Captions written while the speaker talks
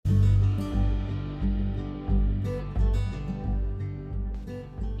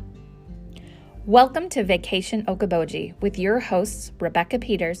Welcome to Vacation Okoboji with your hosts Rebecca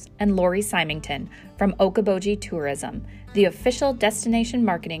Peters and Lori Symington from Okoboji Tourism, the official destination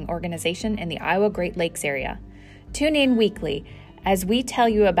marketing organization in the Iowa Great Lakes area. Tune in weekly as we tell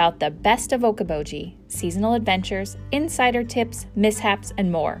you about the best of Okoboji, seasonal adventures, insider tips, mishaps,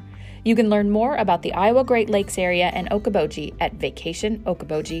 and more. You can learn more about the Iowa Great Lakes area and Okoboji at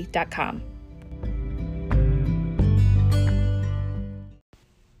vacationokoboji.com.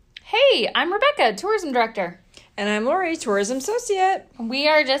 Hey, I'm Rebecca, Tourism Director. And I'm Lori, Tourism Associate. We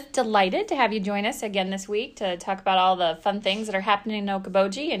are just delighted to have you join us again this week to talk about all the fun things that are happening in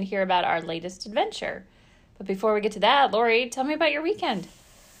Okoboji and hear about our latest adventure. But before we get to that, Lori, tell me about your weekend.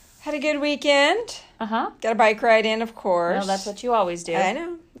 Had a good weekend. Got a bike ride in, of course. Well, that's what you always do. I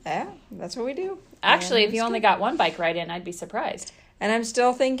know. Yeah, that's what we do. Actually, if you only got one bike ride in, I'd be surprised. And I'm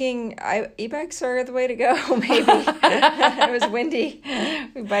still thinking e-bikes are the way to go, maybe. It was windy.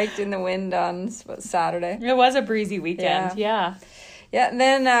 We biked in the wind on Saturday. It was a breezy weekend, yeah. Yeah, and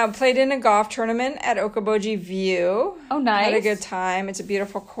then played in a golf tournament at Okoboji View. Oh, nice. Had a good time. It's a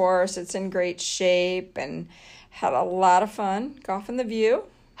beautiful course. It's in great shape and had a lot of fun golfing the View.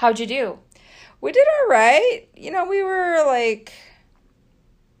 How'd you do? We did all right. You know, we were like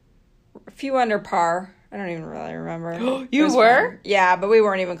a few under par. I don't even really remember. You were? Fun. Yeah, but we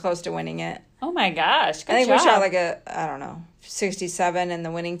weren't even close to winning it. Oh my gosh, good I think job. we shot like I don't know, 67, and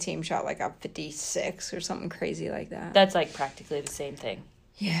the winning team shot like a 56 or something crazy like that. That's like practically the same thing.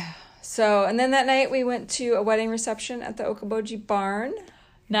 Yeah. So, and then that night we went to a wedding reception at the Okoboji Barn.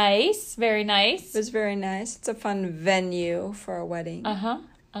 Nice, very nice. It was very nice. It's a fun venue for a wedding. How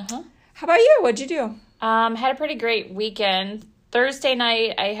about you? What'd you do? Had a pretty great weekend. Thursday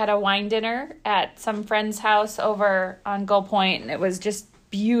night, I had a wine dinner at some friend's house over on Gull Point, and it was just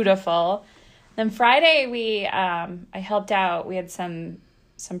beautiful. Then Friday, I helped out. We had some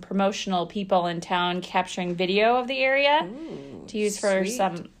promotional people in town capturing video of the area to use for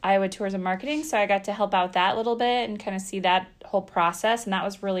some Iowa tourism marketing. So I got to help out that a little bit and kind of see that whole process, and that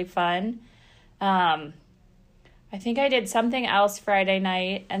was really fun. I think I did something else Friday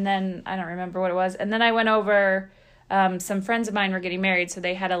night, and then I don't remember what it was. And then I went over. Some friends of mine were getting married, so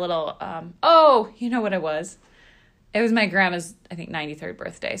they had a little, you know what it was? It was my grandma's, I think, 93rd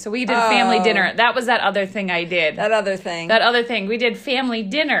birthday. So we did a family dinner. That was that other thing I did. That other thing. We did family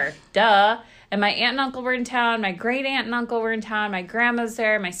dinner. Duh. And my aunt and uncle were in town. My great aunt and uncle were in town. My grandma's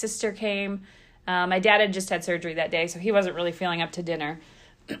there. My sister came. My dad had just had surgery that day, so he wasn't really feeling up to dinner.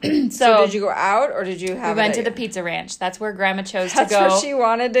 So did you go out or did you have? We went to the Pizza Ranch. That's where Grandma chose to go. That's where she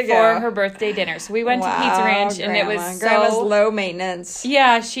wanted to go for her birthday dinner. So we went to Pizza Ranch, and it was Grandma's low maintenance.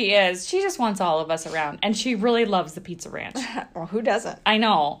 Yeah, she is. She just wants all of us around, and she really loves the Pizza Ranch. Well, who doesn't? I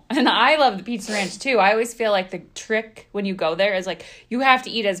know, and I love the Pizza Ranch too. I always feel like the trick when you go there is like you have to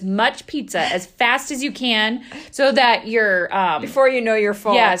eat as much pizza as fast as you can, so that your before you know you're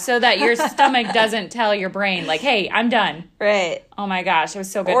full. Yeah, so that your stomach doesn't tell your brain like, "Hey, I'm done." Right. Oh my gosh, it was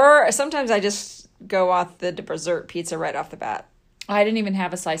so good. Or sometimes I just go off the dessert pizza right off the bat. I didn't even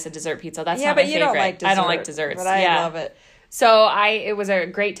have a slice of dessert pizza. That's not my favorite. Yeah, but you don't like dessert. I don't like desserts. But I love it. So it was a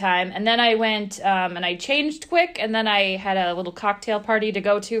great time. And then I went and I changed quick. And then I had a little cocktail party to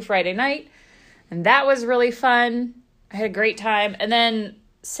go to Friday night. And that was really fun. I had a great time. And then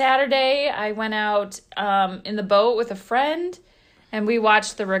Saturday I went out in the boat with a friend. And we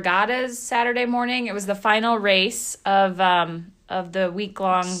watched the regattas Saturday morning. It was the final race of the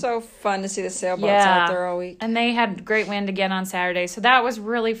week-long. So fun to see the sailboats out there all week. And they had great wind again on Saturday. So that was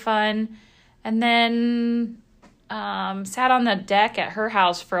really fun. And then sat on the deck at her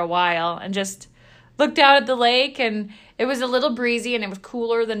house for a while and just looked out at the lake. And it was a little breezy and it was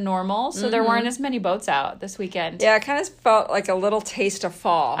cooler than normal. So there weren't as many boats out this weekend. Yeah, it kind of felt like a little taste of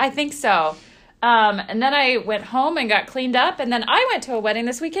fall. I think so. And then I went home and got cleaned up. And then I went to a wedding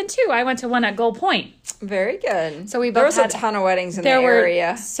this weekend, too. I went to one at Gull Point. Very good. So there was a ton of weddings in the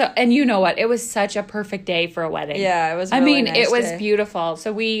area. And you know what? It was such a perfect day for a wedding. Yeah, it was really nice it was day. beautiful.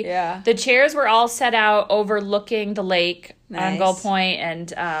 So the chairs were all set out overlooking the lake on Gull Point.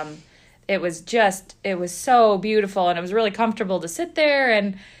 And it was so beautiful. And it was really comfortable to sit there.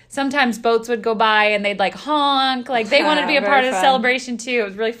 And sometimes boats would go by and they'd like honk. Like they wanted to be a part of the celebration, too. It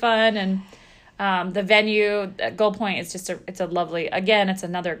was really fun. And the venue at Gull Point is it's a lovely, again, it's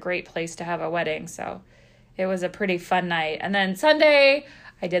another great place to have a wedding. So it was a pretty fun night. And then Sunday,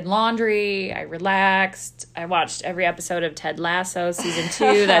 I did laundry. I relaxed. I watched every episode of Ted Lasso season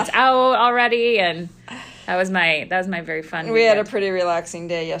 2 that's out already. And that was my very fun weekend. We had a pretty relaxing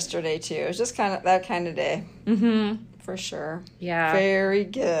day yesterday, too. It was just kind of that kind of day. Mm-hmm. For sure. Yeah. Very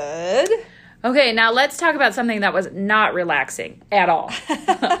good. Okay, now let's talk about something that was not relaxing at all.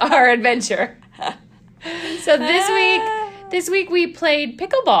 Our adventure. So this week we played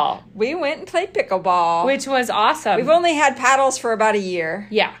pickleball, We went and played pickleball. which was awesome. We've only had paddles for about a year.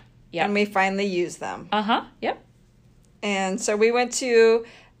 Yeah. Yeah. And we finally used them. Uh-huh. Yep. And so we went to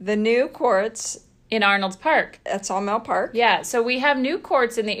the new courts In Arnold's Park. at Sawmill Park. Yeah, so we have new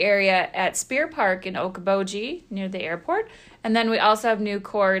courts in the area at Spear Park in Okoboji near the airport. And then we also have new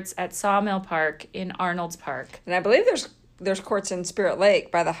courts at Sawmill Park in Arnold's Park. And I believe there's courts in Spirit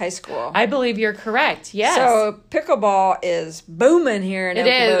Lake by the high school. I believe you're correct. Yes. So pickleball is booming here in It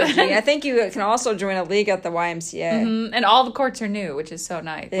is. Okoboji. I think you can also join a league at the YMCA. And all the courts are new, which is so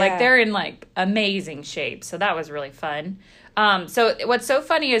nice. Yeah. Like they're in like amazing shape. So that was really fun. So what's so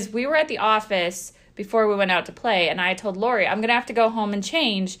funny is we were at the office before we went out to play, and I told Lori, I'm gonna have to go home and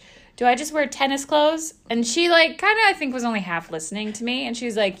change. Do I just wear tennis clothes? And she like kind of I think was only half listening to me, and she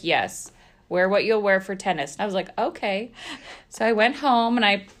was like, yes, wear what you'll wear for tennis. And I was like, okay. So I went home and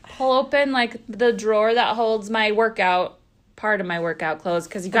I pull open like the drawer that holds my part of my workout clothes,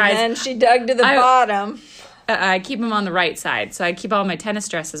 because you guys, And she dug to the bottom. I keep them on the right side, so I keep all my tennis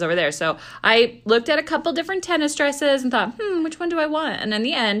dresses over there. So I looked at a couple different tennis dresses and thought, which one do I want? And in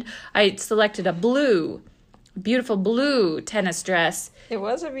the end, I selected a beautiful blue tennis dress. It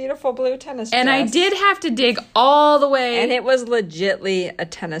was a beautiful blue tennis dress. And I did have to dig all the way. And it was legitly a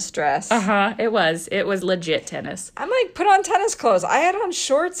tennis dress. Uh-huh, it was legit tennis. I'm like, put on tennis clothes. I had on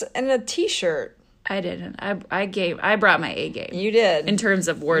shorts and a t-shirt. I didn't. I brought my A game. You did. In terms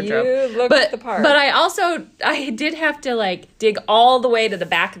of wardrobe. You looked the part. But I did have to like dig all the way to the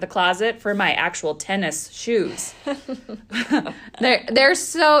back of the closet for my actual tennis shoes.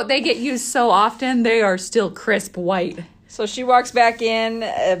 They get used so often, they are still crisp white. So she walks back in,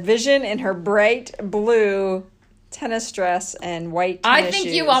 a vision in her bright blue tennis dress and white tennis I think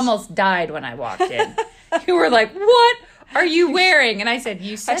shoes. you almost died when I walked in. You were like, "What are you wearing?" And I said,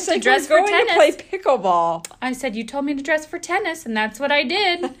 "You said to dress for we're going tennis." to play pickleball. I said, "You told me to dress for tennis, and that's what I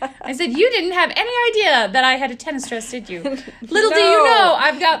did." I said, "You didn't have any idea that I had a tennis dress, did you?" Little do you know,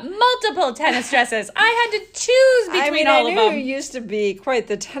 I've got multiple tennis dresses. I had to choose between all of I them. knew you used to be quite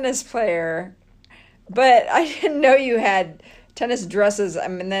the tennis player, but I didn't know you had tennis dresses. I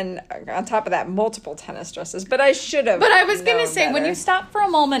mean, then on top of that, multiple tennis dresses. But I should have. But I was going to known say, when better. you stop for a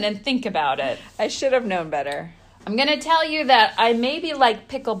moment and think about it, I should have known better. I'm going to tell you that I maybe like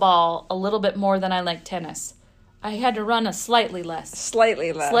pickleball a little bit more than I like tennis. I had to run slightly less.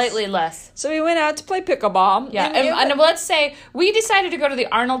 Slightly less. So we went out to play pickleball. Yeah, and let's say we decided to go to the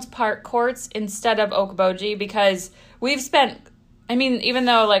Arnold's Park courts instead of Okoboji because we've spent, I mean, even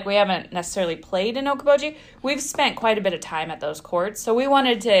though like we haven't necessarily played in Okoboji, we've spent quite a bit of time at those courts. So we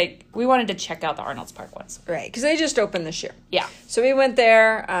wanted to check out the Arnold's Park ones. Right, because they just opened this year. Yeah. So we went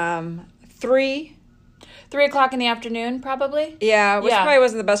there 3 o'clock in the afternoon, probably. Yeah, which probably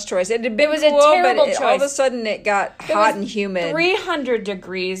wasn't the best choice. It had been was cool, a terrible but choice. all of a sudden it got hot and humid. 300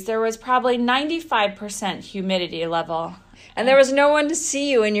 degrees. There was probably 95% humidity level. And there was no one to see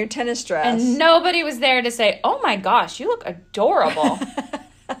you in your tennis dress. And nobody was there to say, "Oh my gosh, you look adorable."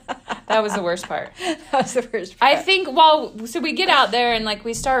 That was the worst part. That was the worst part. I think so we get out there and like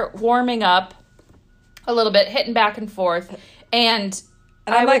we start warming up a little bit, hitting back and forth. And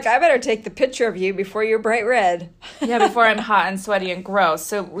I'm like, I better take the picture of you before you're bright red. Yeah, before I'm hot and sweaty and gross.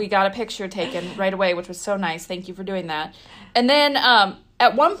 So we got a picture taken right away, which was so nice. Thank you for doing that. And then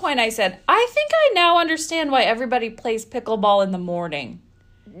at one point I said, I think I now understand why everybody plays pickleball in the morning.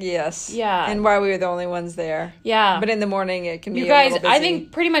 Yes. Yeah. And why we were the only ones there. Yeah. But in the morning it can be You a guys, little busy. I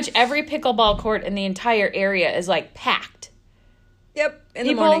think pretty much every pickleball court in the entire area is like packed. Yep, in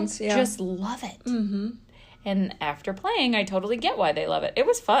People the mornings. Yeah. just love it. Mm-hmm. And after playing, I totally get why they love it. It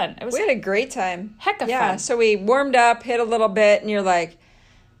was fun. It was We had a great time. heck of Yeah, fun. so we warmed up, hit a little bit, and you're like,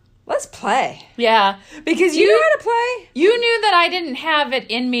 let's play. Yeah, because Do you know how to play? you knew that I didn't have it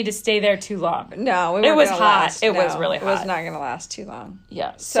in me to stay there too long. No, It was gonna hot. Last. It was No, really It was hot. not going to last too long.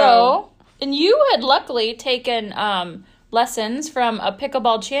 Yeah. So- And you had luckily taken lessons from a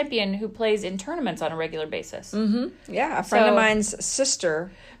pickleball champion who plays in tournaments on a regular basis. Mm-hmm. Yeah, a friend So- of mine's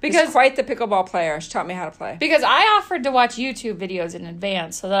sister Because- is quite the pickleball player. She taught me how to play. Because I offered to watch YouTube videos in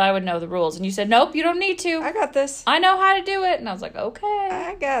advance so that I would know the rules. And you said, nope, you don't need to. I got this. I know how to do it. And I was like, okay.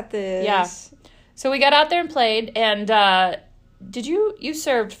 I got this. Yeah. So we got out there and played. And you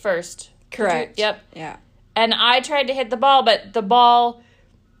served first? Correct. Yep. Yeah. And I tried to hit the ball, but the ball,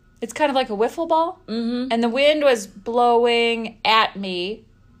 it's kind of like a wiffle ball. Mm-hmm. And the wind was blowing at me.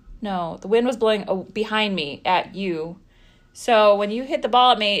 No, the wind was blowing behind me at you. So when you hit the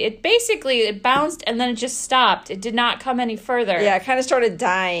ball at me, it bounced and then it just stopped. It did not come any further. Yeah, it kind of started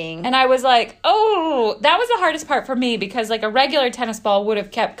dying. And I was like, oh, that was the hardest part for me because like a regular tennis ball would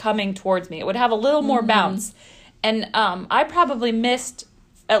have kept coming towards me. It would have a little more bounce. And I probably missed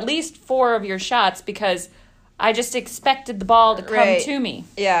at least 4 of your shots because I just expected the ball to come to me.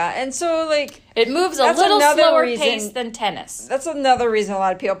 Yeah, and so like it moves a little slower pace than tennis. That's another reason a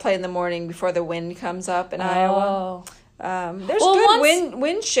lot of people play in the morning before the wind comes up in Iowa. There's good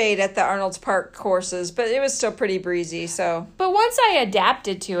wind shade at the Arnold's Park courses, but it was still pretty breezy. So, but once I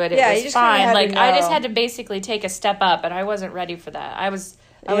adapted to it, it was fine. Like I just had to basically take a step up, and I wasn't ready for that. I was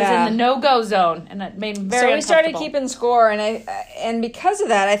in the no-go zone, and it made me very uncomfortable. So we started keeping score, and because of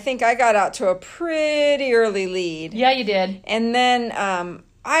that, I think I got out to a pretty early lead. Yeah, you did. And then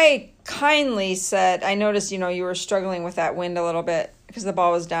I kindly said, I noticed, you were struggling with that wind a little bit because the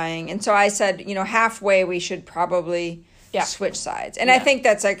ball was dying, and so I said, halfway we should probably switch sides. And I think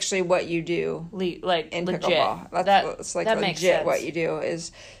that's actually what you do in pickleball. That's like legit what you do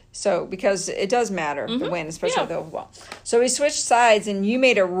is... So, because it does matter, the wind, especially the ball. So we switched sides, and you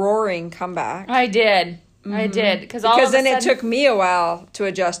made a roaring comeback. I did. I did. Because then it took me a while to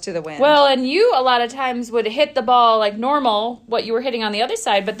adjust to the wind. Well, and you a lot of times would hit the ball like normal, what you were hitting on the other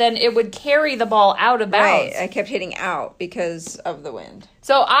side, but then it would carry the ball out of bounds. Right. I kept hitting out because of the wind.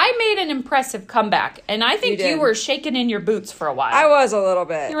 So I made an impressive comeback, and I think you were shaking in your boots for a while. I was a little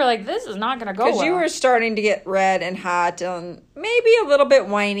bit. You were like, this is not going to go well. Because you were starting to get red and hot and maybe a little bit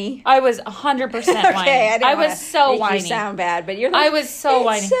whiny. I was 100% whiny. I was so whiny. You sound bad, but you're like, I was so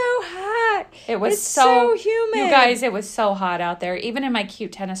whiny. It's so hot. It was it's so humid. You guys, it was so hot out there. Even in my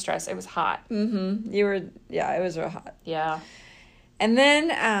cute tennis dress, it was hot. Mm-hmm. It was real hot. Yeah. And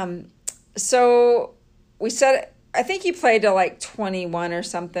then, so we said... I think you played to like 21 or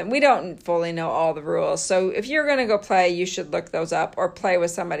something. We don't fully know all the rules. So if you're going to go play, you should look those up or play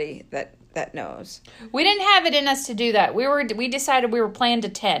with somebody that knows. We didn't have it in us to do that. We decided we were playing to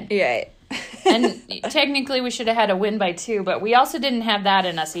 10. Yeah. And technically we should have had a win by 2, but we also didn't have that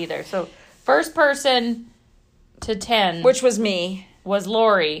in us either. So first person to 10. Which was me. Was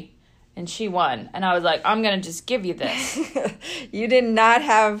Lori. And she won. And I was like, I'm going to just give you this. You did not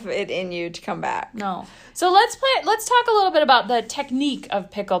have it in you to come back. No. So let's talk a little bit about the technique of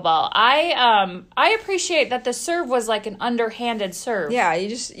pickleball. I appreciate that the serve was like an underhanded serve. Yeah,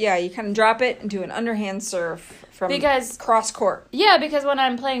 you kind of drop it and do an underhand serve from cross court. Yeah, because when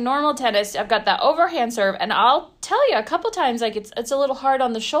I'm playing normal tennis, I've got that overhand serve, and I'll tell you a couple times like it's a little hard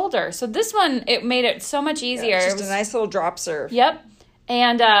on the shoulder. So this one, it made it so much easier. Yeah, just a nice little drop serve. Yep.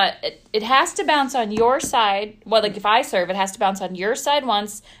 And it has to bounce on your side. Well, like if I serve, it has to bounce on your side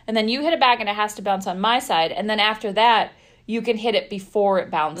once, and then you hit it back, and it has to bounce on my side. And then after that, you can hit it before it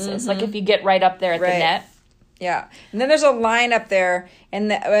bounces. Like if you get right up there at the net. Yeah. And then there's a line up there,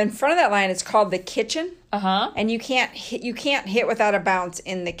 and in front of that line, it's called the kitchen. Uh-huh. And you can't hit without a bounce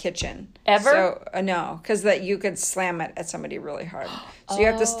in the kitchen. Ever? So, no, because you could slam it at somebody really hard. So you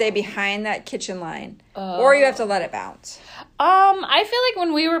have to stay behind that kitchen line. Or you have to let it bounce. I feel like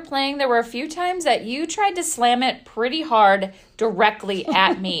when we were playing, there were a few times that you tried to slam it pretty hard directly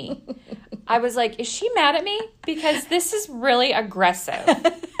at me. I was like, is she mad at me? Because this is really aggressive.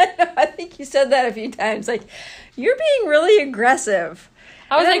 I think you said that a few times. Like, you're being really aggressive.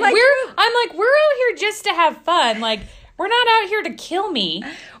 I was like, we're out here just to have fun. Like, we're not out here to kill me.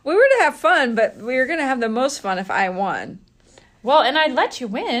 We were to have fun, but we were going to have the most fun if I won. Well, and I'd let you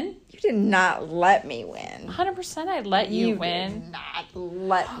win. You did not let me win. 100% I'd let you win. You did not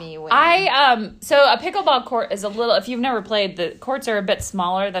let me win. So a pickleball court is a little, if you've never played, the courts are a bit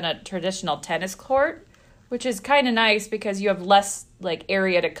smaller than a traditional tennis court, which is kind of nice because you have less, like,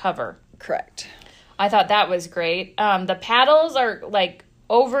 area to cover. Correct. I thought that was great. The paddles are, like,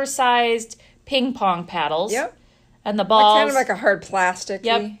 oversized ping pong paddles. Yep. And the balls. Kind of like a hard plastic.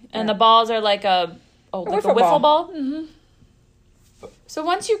 Yep. Yeah. And the balls are like a wiffle ball. Mm-hmm. So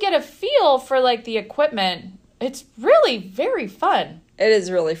once you get a feel for like the equipment, it's really very fun. It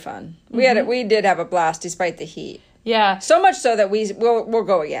is really fun. Mm-hmm. We did have a blast despite the heat. Yeah. So much so that we'll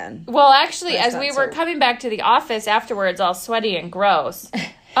go again. Well, actually, as we were coming back to the office afterwards, all sweaty and gross,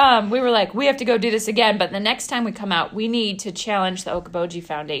 we were like, we have to go do this again. But the next time we come out, we need to challenge the Okoboji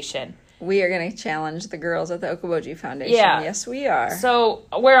Foundation. We are going to challenge the girls at the Okoboji Foundation. Yeah. Yes, we are. So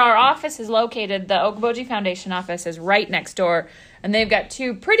where our office is located, the Okoboji Foundation office is right next door. And they've got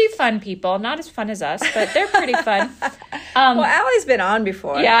 2 pretty fun people. Not as fun as us, but they're pretty fun. Well, Allie's been on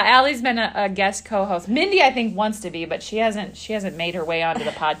before. Yeah, Allie's been a guest co-host. Mindy, I think, wants to be, but she hasn't made her way onto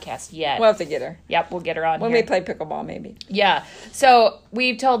the podcast yet. We'll have to get her. Yep, we'll get her on when we play pickleball, maybe. Yeah. So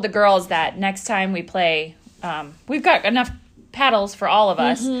we've told the girls that next time we play, we've got enough paddles for all of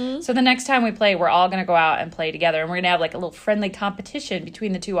us. So the next time we play, we're all going to go out and play together. And we're going to have like a little friendly competition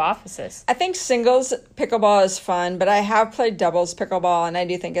between the two offices. I think singles pickleball is fun, but I have played doubles pickleball, and I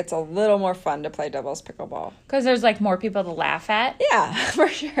do think it's a little more fun to play doubles pickleball. Because there's like more people to laugh at. Yeah, for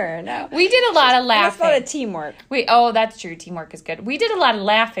sure. No. We did a lot of laughing. That's a lot of teamwork. That's true. Teamwork is good. We did a lot of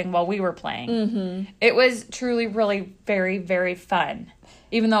laughing while we were playing. It was truly, really very, very fun,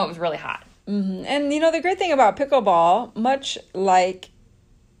 even though it was really hot. And, the great thing about pickleball, much like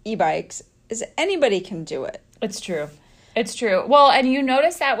e-bikes, is anybody can do it. It's true. It's true. Well, and you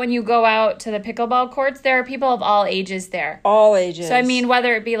notice that when you go out to the pickleball courts, there are people of all ages there. All ages. So, I mean,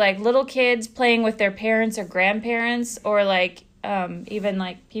 whether it be like little kids playing with their parents or grandparents, or like even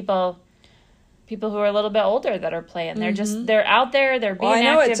like people who are a little bit older that are playing. They're out there, they're being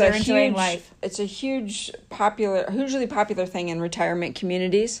active, they're enjoying life. It's a hugely popular thing in retirement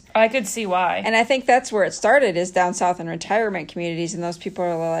communities. I could see why. And I think that's where it started, is down south in retirement communities, and those people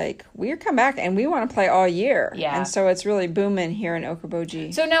are like, we're come back and we want to play all year. Yeah. And so it's really booming here in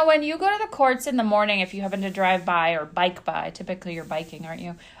Okoboji. So now when you go to the courts in the morning, if you happen to drive by or bike by, typically you're biking, aren't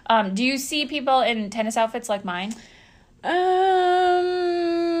you? Do you see people in tennis outfits like mine?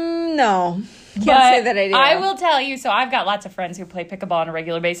 No. Can't say that I do. I will tell you, so I've got lots of friends who play pickleball on a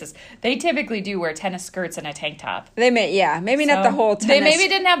regular basis. They typically do wear tennis skirts and a tank top. Maybe not the whole tennis. They maybe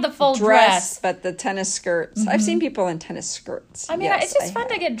didn't have the full dress, but the tennis skirts. I've seen people in tennis skirts. I mean, it's just fun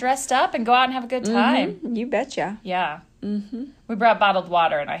to get dressed up and go out and have a good time. You betcha. Yeah. We brought bottled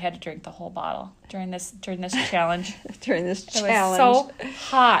water, and I had to drink the whole bottle during this challenge. During this challenge. It was so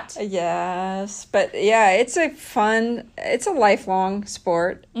hot. Yes. But yeah, it's a lifelong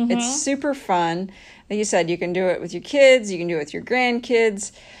sport. It's super fun. Like you said, you can do it with your kids, you can do it with your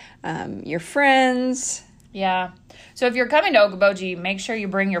grandkids, your friends. Yeah. So if you're coming to Okoboji, make sure you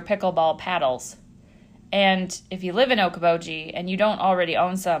bring your pickleball paddles. And if you live in Okoboji and you don't already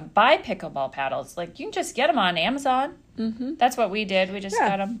own some, buy pickleball paddles. Like, you can just get them on Amazon. That's what we did. We just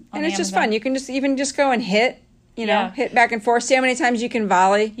got them on Amazon. And it's just fun. You can just go and hit, hit back and forth. See how many times you can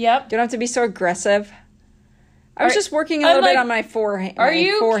volley. Yep. Don't have to be so aggressive. I was just working a little bit on my forehand. Are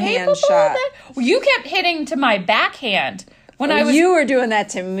you forehand capable shot. of that? Well, you kept hitting to my backhand. You were doing that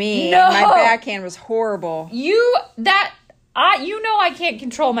to me. No. My backhand was horrible. I can't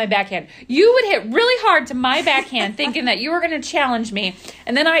control my backhand. You would hit really hard to my backhand thinking that you were going to challenge me.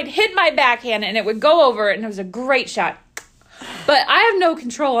 And then I'd hit my backhand and it would go over and it was a great shot. But I have no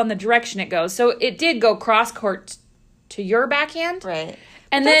control on the direction it goes. So it did go cross court to your backhand. Right.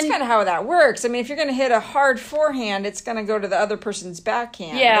 And that's then kind of how that works. I mean, if you're going to hit a hard forehand, it's going to go to the other person's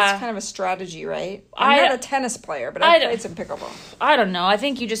backhand. Yeah. That's kind of a strategy, right? I'm not a tennis player, but I've played some pickleball. I don't know. I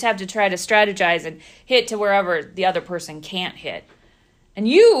think you just have to try to strategize and hit to wherever the other person can't hit. And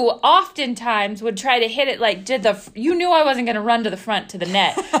you oftentimes would try to hit it you knew I wasn't going to run to the front to the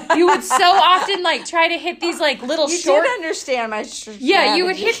net. You would so often try to hit these little short. You did understand my strategy. Yeah, you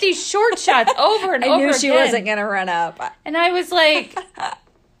would hit these short shots over and over again. I knew she wasn't going to run up. And I was like,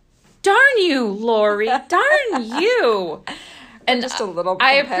 darn you, Lori. Darn you. And just a little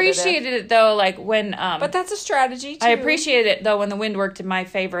I appreciated it though, when but that's a strategy too. I appreciated it though when the wind worked in my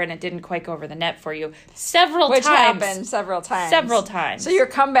favor and it didn't quake over the net for you Which happened several times. So your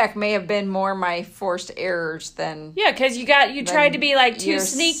comeback may have been more my forced errors than because you tried to be too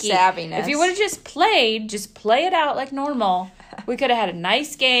sneaky. Savviness. If you would have just play it out like normal. We could have had a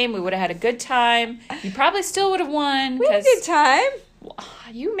nice game. We would have had a good time. You probably still would have won. We had a good time.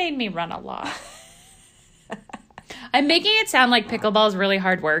 You made me run a lot. I'm making it sound like pickleball is really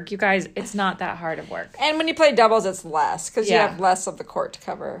hard work. You guys, it's not that hard of work. And when you play doubles, it's less because you have less of the court to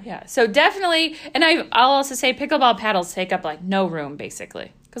cover. Yeah, so definitely, and I'll also say pickleball paddles take up no room,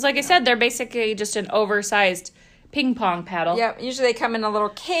 basically. Because like I said, they're basically just an oversized ping pong paddle. Yeah, usually they come in a little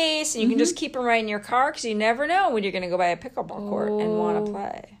case, and you can just keep them right in your car because you never know when you're going to go by a pickleball court and want to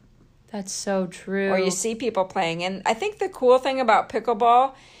play. That's so true. Or you see people playing. And I think the cool thing about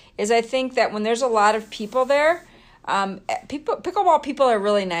pickleball is I think that when there's a lot of people there, pickleball people are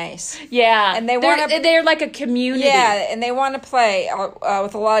really nice. Yeah, and they're like a community. Yeah, and they want to play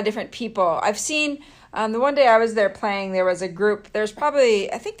with a lot of different people. I've seen the one day I was there playing, there was a group. There's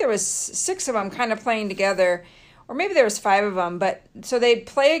probably, I think there was 6 of them kind of playing together, or maybe there was 5 of them. But so they'd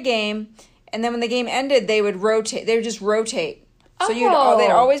play a game, and then when the game ended, they would rotate. They would just rotate. So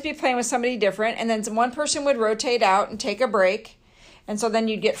they'd always be playing with somebody different, and then one person would rotate out and take a break, and so then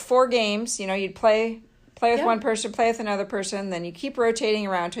you'd get 4 games. You'd play Play with one person, play with another person, then you keep rotating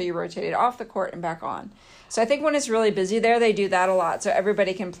around until you rotate it off the court and back on. So I think when it's really busy there, they do that a lot. So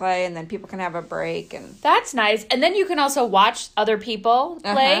everybody can play and then people can have a break. And that's nice. And then you can also watch other people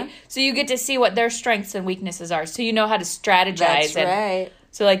play. So you get to see what their strengths and weaknesses are. So you know how to strategize. That's right.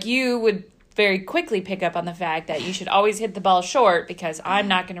 So like you would very quickly pick up on the fact that you should always hit the ball short because I'm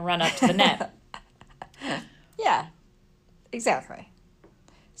not going to run up to the net. Yeah, exactly.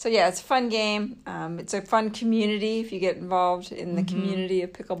 So yeah, it's a fun game. It's a fun community if you get involved in the community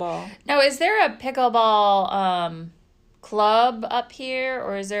of pickleball. Now, is there a pickleball club up here,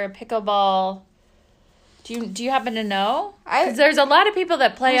 or is there a pickleball? Do you happen to know? Because there's a lot of people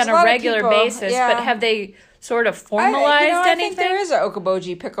that play on a regular basis, but have they sort of formalized anything? I think there is a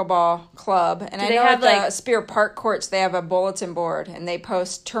Okoboji pickleball club, and I know at the Spear Park courts they have a bulletin board, and they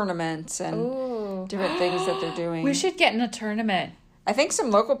post tournaments and different things that they're doing. We should get in a tournament. I think some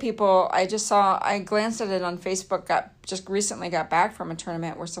local people, I glanced at it on Facebook, just recently got back from a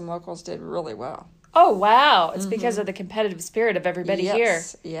tournament where some locals did really well. Oh, wow. It's because of the competitive spirit of everybody here.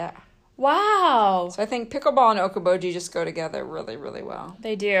 Yeah. Wow. So I think pickleball and Okoboji just go together really, really well.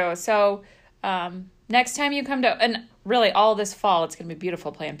 They do. So next time you come to, and really all this fall, it's going to be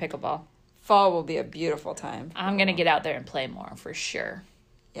beautiful playing pickleball. Fall will be a beautiful time. I'm going to get out there and play more for sure.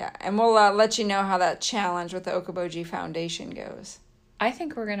 Yeah, and we'll let you know how that challenge with the Okoboji Foundation goes. I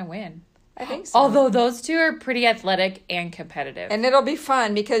think we're going to win. I think so. Although those two are pretty athletic and competitive. And it'll be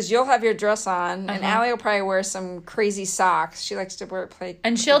fun because you'll have your dress on, and Allie will probably wear some crazy socks. She likes to play.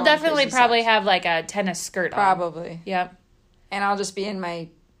 And she'll definitely probably have like a tennis skirt on. Probably. Yep. And I'll just be in my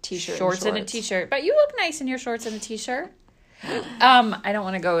t-shirt shorts and a t-shirt. But you look nice in your shorts and a t-shirt. I don't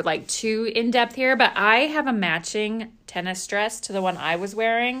want to go like too in-depth here, but I have a matching tennis dress to the one I was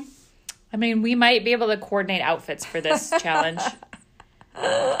wearing. I mean, we might be able to coordinate outfits for this challenge.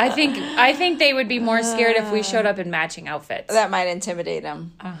 I think they would be more scared if we showed up in matching outfits. That might intimidate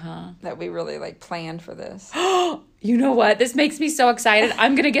them. That we really planned for this. You know what? This makes me so excited.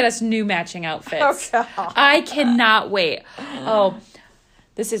 I'm gonna get us new matching outfits. Oh, I cannot wait. Oh,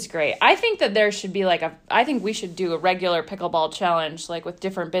 this is great. I think that there should be I think we should do a regular pickleball challenge with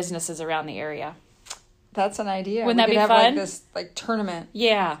different businesses around the area. That's an idea. Wouldn't that be fun? This tournament.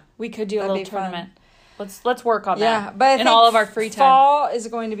 Yeah, we could do a little tournament. Fun. Let's work on that. Yeah, but I think all of our free time. Fall is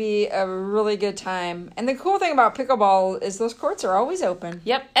going to be a really good time. And the cool thing about pickleball is those courts are always open.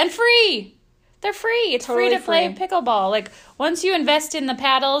 Yep, and free. They're free. It's totally free to play pickleball. Once you invest in the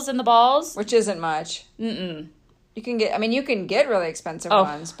paddles and the balls, which isn't much. You can get really expensive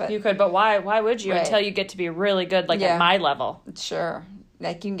ones, but you could. But why would you until you get to be really good, at my level? Sure.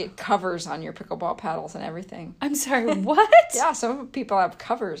 You can get covers on your pickleball paddles and everything. I'm sorry, what? Yeah, some people have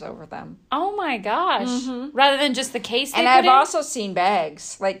covers over them. Oh my gosh. Rather than just the case And I've also seen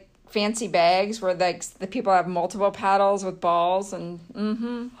bags, fancy bags where the people have multiple paddles with balls and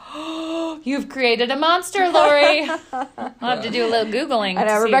You've created a monster, Lori. I'll have to do a little Googling. I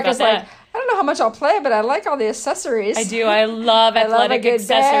know, Rebecca's I don't know how much I'll play, but I like all the accessories. I do. I love athletic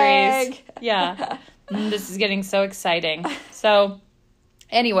accessories. Bag. Yeah. This is getting so exciting. So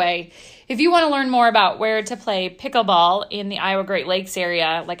anyway, if you want to learn more about where to play pickleball in the Iowa Great Lakes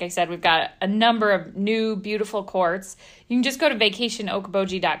area, like I said, we've got a number of new, beautiful courts. You can just go to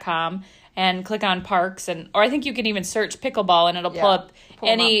vacationokoboji.com and click on parks, or I think you can even search pickleball, and it'll pull up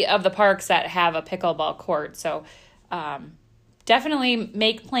any of the parks that have a pickleball court. So definitely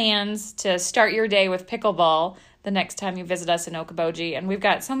make plans to start your day with pickleball the next time you visit us in Okoboji. And we've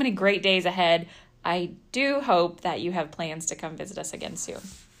got so many great days ahead. I do hope that you have plans to come visit us again soon.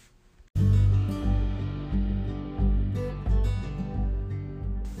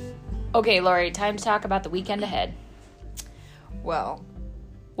 Okay, Lori, time to talk about the weekend ahead. Well,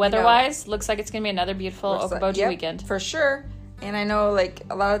 weather-wise, looks like it's going to be another beautiful Okoboji weekend. For sure. And I know,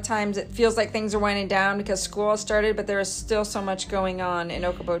 a lot of times it feels like things are winding down because school has started, but there is still so much going on in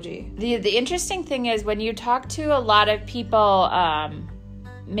Okoboji. The interesting thing is when you talk to a lot of people,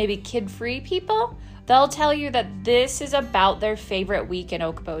 maybe kid-free people, they'll tell you that this is about their favorite week in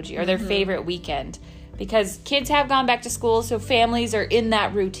Okoboji or their favorite weekend because kids have gone back to school, so families are in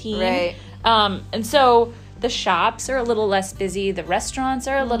that routine. Right. And so the shops are a little less busy, the restaurants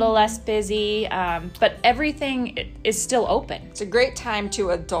are a little less busy, but everything is still open. It's a great time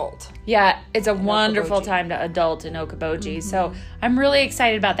to adult. Yeah, it's a wonderful time to adult in Okoboji. So I'm really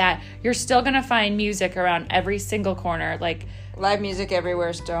excited about that. You're still going to find music around every single corner, live music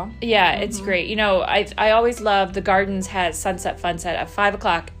everywhere still. Yeah, it's great. I always love the Gardens has Sunset Funset at 5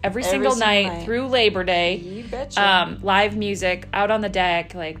 o'clock every single night through Labor Day. Betcha. Live music out on the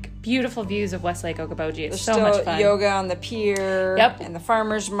deck, like beautiful views of Westlake Okoboji. It's There's so much fun. Yoga on the pier. Yep. And the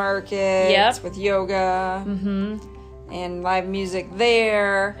farmer's market. Yep. With yoga. Mm-hmm. And live music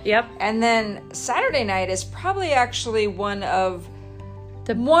there. Yep. And then Saturday night is probably actually one of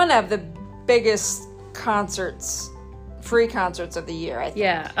the biggest free concerts of the year, I think.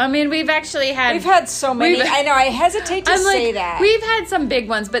 Yeah. I mean, we've had so many. I know, I hesitate to say that. We've had some big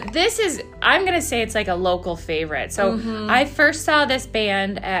ones, but this is, I'm going to say it's like a local favorite. So I first saw this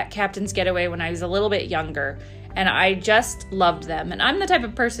band at Captain's Getaway when I was a little bit younger, and I just loved them. And I'm the type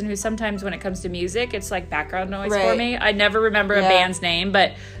of person who sometimes when it comes to music, it's like background noise for me. I never remember a band's name,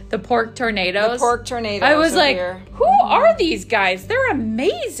 but the Pork Tornadoes. The Pork Tornadoes. I was like, who are these guys? They're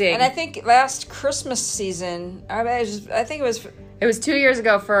amazing. And I think last Christmas season, I think it was 2 years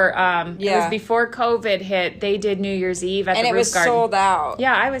ago for, it was before COVID hit. They did New Year's Eve at the Roof Garden. And it was sold out.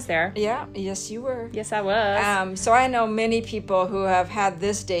 Yeah, I was there. Yeah, yes you were. Yes, I was. So I know many people who have had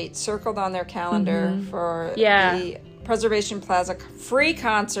this date circled on their calendar for the Preservation Plaza free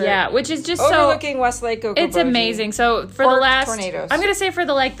concert. Yeah, which is just overlooking Westlake Okoboji. It's amazing. So for Pork the last, Tornadoes. I'm going to say for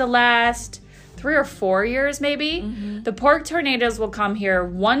the last 3 or 4 years maybe, the Pork Tornadoes will come here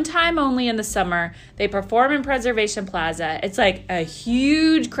one time only in the summer. They perform in Preservation Plaza. It's like a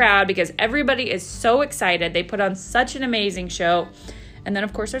huge crowd because everybody is so excited. They put on such an amazing show. And then,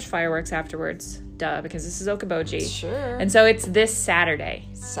 of course, there's fireworks afterwards. Duh, because this is Okoboji. Sure. And so it's this Saturday.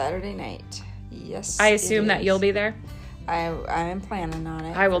 Saturday night. Yes, I assume that you'll be there? I am planning on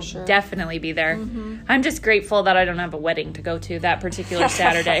it. I will definitely be there. I'm just grateful that I don't have a wedding to go to that particular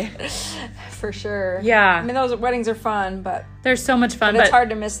Saturday. For sure. Yeah. I mean, those weddings are fun, but they're so much fun. But it's hard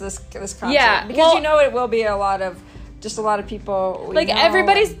to miss this concert. Yeah, because it will be a lot of people.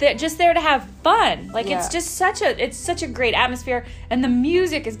 Everybody's just there to have fun. Like it's just such a great atmosphere, and the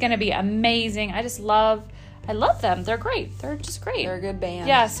music is going to be amazing. I love them. They're great. They're just great. They're a good band.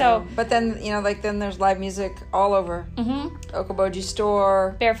 Yeah, so... But then, then there's live music all over. Okoboji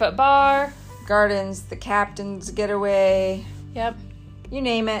Store. Barefoot Bar. Gardens. The Captain's Getaway. Yep. You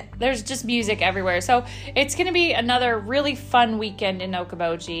name it. There's just music everywhere. So it's going to be another really fun weekend in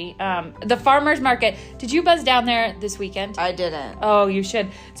Okoboji. The farmer's market. Did you buzz down there this weekend? I didn't. Oh, you should.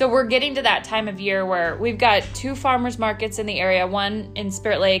 So we're getting to that time of year where we've got 2 farmer's markets in the area. One in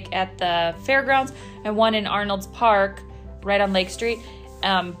Spirit Lake at the fairgrounds and one in Arnold's Park right on Lake Street.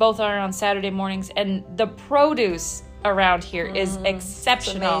 Both are on Saturday mornings. And the produce around here is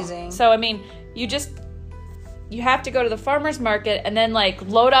exceptional. It's amazing. So, I mean, you have to go to the farmer's market and then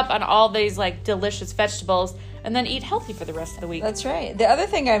load up on all these delicious vegetables and then eat healthy for the rest of the week. That's right. The other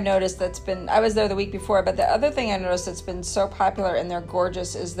thing I've noticed I was there the week before, but the other thing I noticed that's been so popular and they're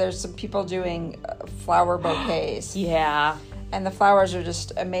gorgeous is there's some people doing flower bouquets. Yeah. And the flowers are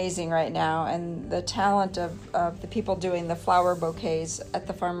just amazing right now. And the talent of the people doing the flower bouquets at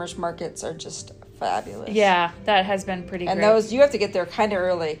the farmers markets are just fabulous. Yeah, that has been pretty great. And those, you have to get there kind of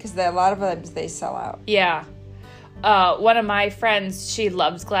early because a lot of them, they sell out. Yeah. One of my friends, she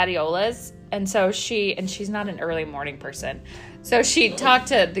loves gladiolas. And so she's not an early morning person. So she talked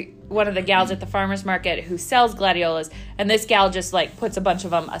to one of the gals at the farmer's market who sells gladiolas. And this gal just puts a bunch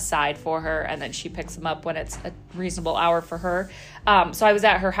of them aside for her. And then she picks them up when it's a reasonable hour for her. So I was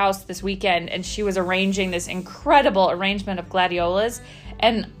at her house this weekend and she was arranging this incredible arrangement of gladiolas.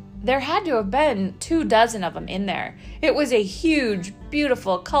 And there had to have been 24 of them in there. It was a huge,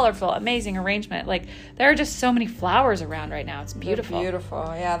 beautiful, colorful, amazing arrangement. There are just so many flowers around right now. It's beautiful. They're beautiful.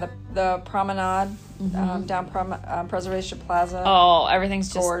 Yeah, the promenade down Preservation Plaza. Oh,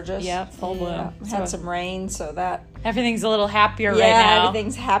 everything's just gorgeous. Yeah, full bloom. We had some rain, so that everything's a little happier right now. Yeah,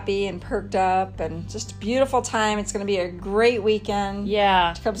 everything's happy and perked up, and just a beautiful time. It's going to be a great weekend.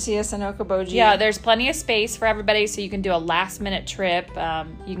 Yeah, to come see us in Okoboji. Yeah, there's plenty of space for everybody, so you can do a last-minute trip.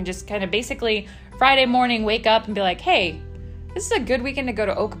 You can just kind of basically Friday morning wake up and be like, hey, this is a good weekend to go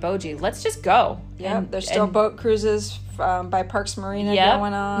to Okoboji. Let's just go. Yeah, there's still boat cruises by Parks Marina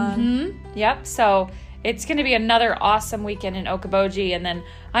going on. Mm-hmm. Yep, so it's going to be another awesome weekend in Okoboji. And then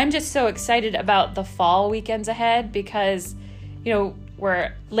I'm just so excited about the fall weekends ahead because,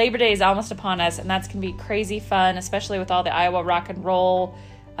 where Labor Day is almost upon us, and that's going to be crazy fun, especially with all the Iowa rock and roll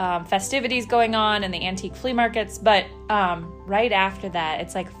festivities going on and the antique flea markets. But right after that,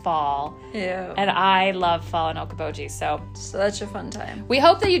 it's fall. Yeah. And I love fall in Okoboji. So such a fun time. We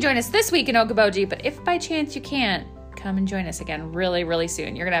hope that you join us this week in Okoboji, but if by chance you can't, come and join us again really, really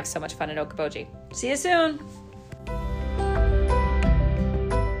soon. You're going to have so much fun in Okoboji. See you soon.